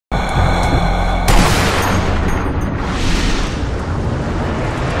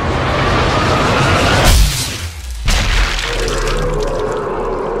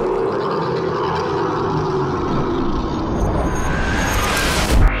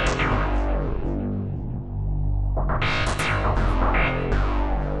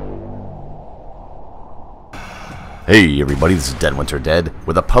Hey everybody, this is Dead Winter Dead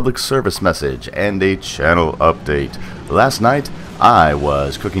with a public service message and a channel update. Last night I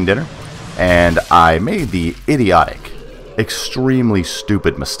was cooking dinner and I made the idiotic, extremely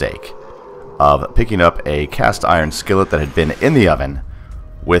stupid mistake of picking up a cast iron skillet that had been in the oven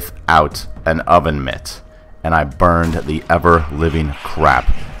without an oven mitt, and I burned the ever-living crap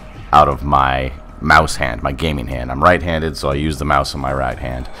out of my mouse hand, my gaming hand. I'm right-handed, so I use the mouse on my right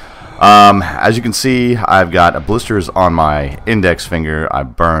hand. As you can see, I've got blisters on my index finger. I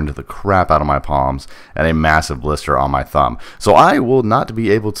burned the crap out of my palms and a massive blister on my thumb. So I will not be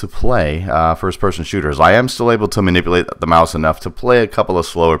able to play first-person shooters. I am still able to manipulate the mouse enough to play a couple of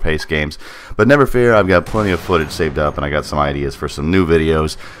slower-paced games, but never fear, I've got plenty of footage saved up and I got some ideas for some new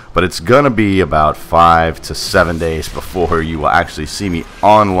videos. But it's going to be about 5 to 7 days before you will actually see me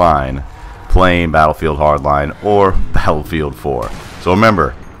online playing Battlefield Hardline or Battlefield 4. So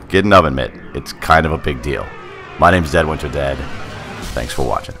remember, get an oven mitt. It's kind of a big deal. My name's Dead Winter Dead. Thanks for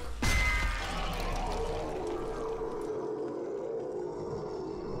watching.